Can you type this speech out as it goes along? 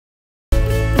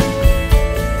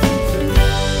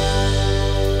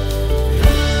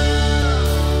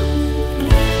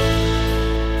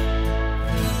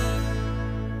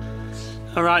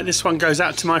Alright, this one goes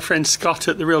out to my friend Scott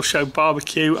at the Real Show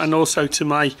Barbecue, and also to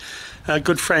my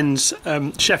good friends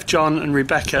Chef John and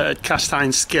Rebecca at Cast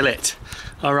Iron Skillet.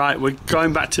 Alright, we're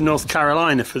going back to North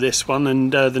Carolina for this one,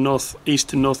 and the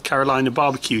Eastern North Carolina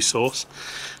BBQ sauce.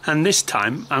 And this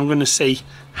time I'm going to see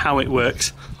how it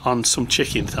works on some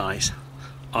chicken thighs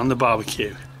on the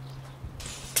barbecue.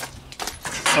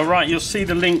 Alright, you'll see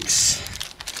the links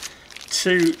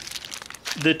to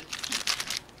the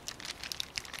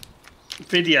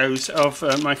videos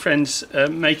of my friends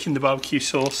making the barbecue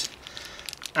sauce,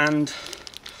 and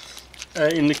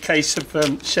in the case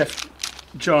of Chef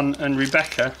John and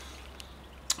Rebecca,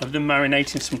 of them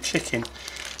marinating some chicken.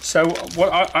 So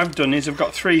what I've done is I've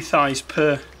got 3 thighs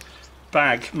per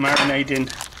bag marinating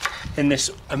in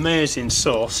this amazing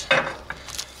sauce,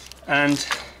 and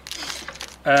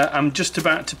I'm just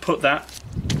about to put that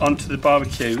onto the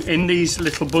barbecue. In these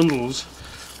little bundles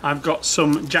I've got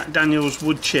some Jack Daniel's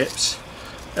wood chips,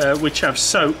 which I've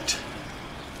soaked.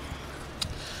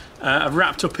 I've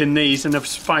wrapped up in these and I've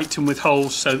spiked them with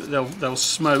holes so that they'll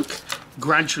smoke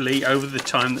gradually over the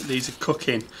time that these are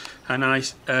cooking. And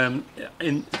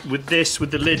with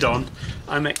the lid on,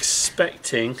 I'm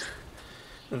expecting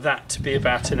that to be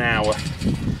about an hour.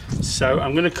 So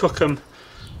I'm going to cook them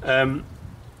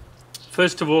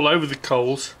first of all over the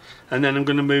coals, and then I'm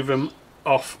going to move them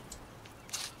off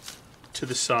to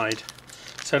the side.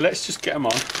 So let's just get them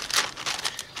on.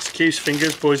 Excuse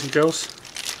fingers, boys and girls.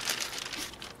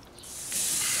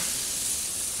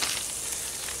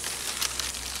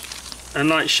 And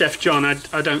like Chef John, I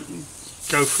don't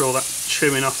go for all that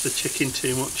trimming off the chicken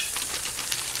too much,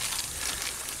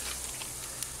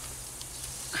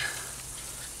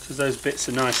 because those bits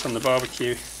are nice on the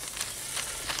barbecue.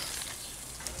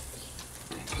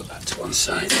 Put that to one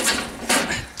side.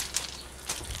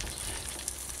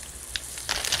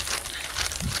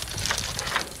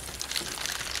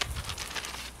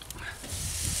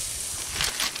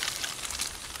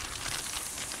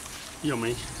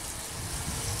 Yummy.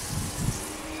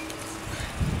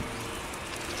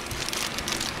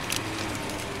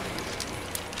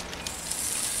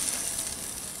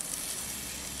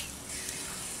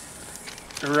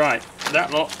 Right,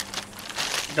 that lot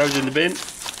goes in the bin.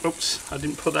 Oops, I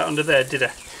didn't put that under there, did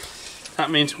I?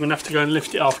 That means we're going to have to go and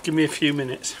lift it off. Give me a few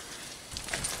minutes.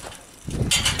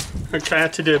 Okay, I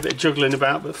had to do a bit of juggling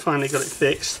about, but finally got it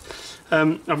fixed.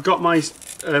 I've got my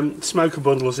smoker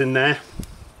bundles in there,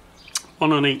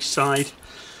 one on each side,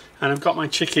 and I've got my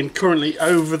chicken currently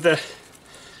over the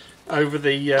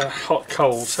hot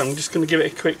coals. So I'm just going to give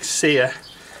it a quick sear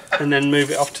and then move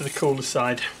it off to the cooler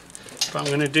side. But I'm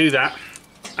going to do that,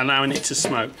 allowing it to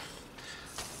smoke.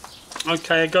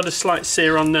 Okay, I got a slight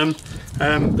sear on them,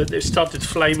 but they've started to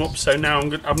flame up, so now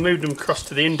I've moved them across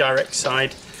to the indirect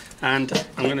side, and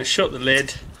I'm going to shut the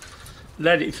lid,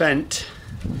 let it vent,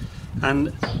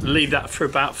 and leave that for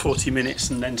about 40 minutes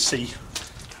and then see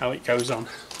how it goes on.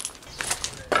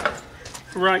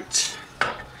 Right,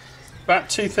 about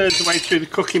 2/3 the way through the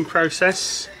cooking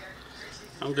process,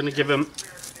 I'm going to give them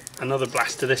another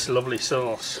blast of this lovely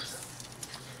sauce.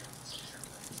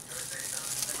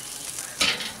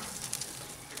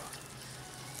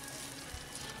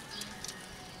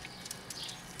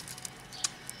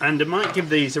 And I might give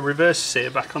these a reverse sear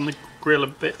back on the grill a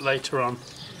bit later on,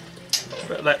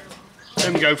 but let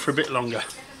them go for a bit longer.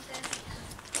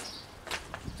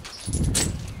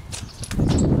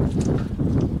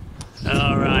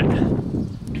 Alright.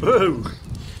 Woo!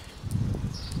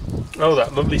 Oh,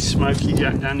 that lovely smoky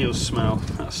Jack Daniel's smell.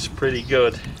 That's pretty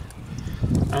good.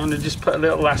 I'm going to just put a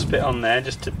little last bit on there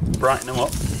just to brighten them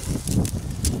up.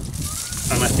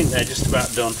 And I think they're just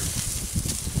about done.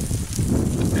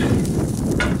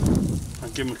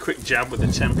 Give them a quick jab with the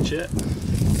temperature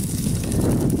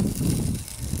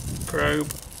probe.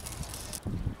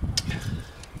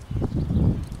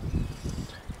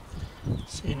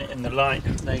 Seeing it in the light,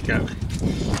 there you go.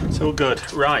 It's all good.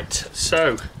 Right,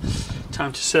 so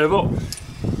time to serve up.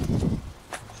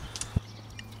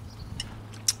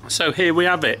 So here we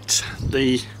have it,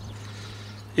 the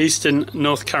Eastern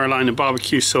North Carolina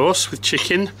barbecue sauce with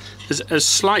chicken. There's a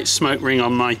slight smoke ring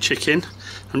on my chicken.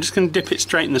 I'm just going to dip it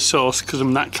straight in the sauce because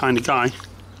I'm that kind of guy.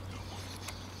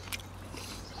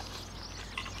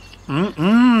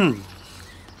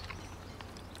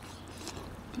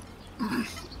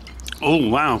 Oh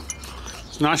wow,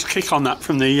 it's a nice kick on that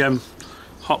from the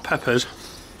hot peppers.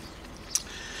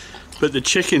 But the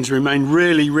chicken's remained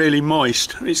really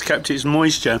moist. It's kept its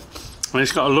moisture, and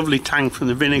it's got a lovely tang from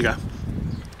the vinegar.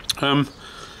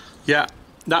 Yeah,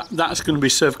 that's going to be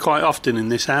served quite often in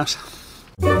this house.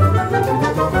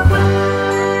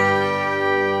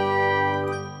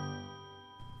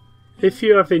 If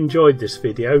you have enjoyed this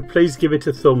video, please give it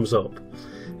a thumbs up.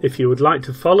 If you would like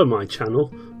to follow my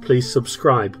channel, please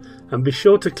subscribe and be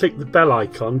sure to click the bell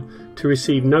icon to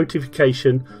receive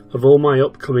notification of all my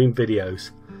upcoming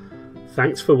videos.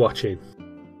 Thanks for watching.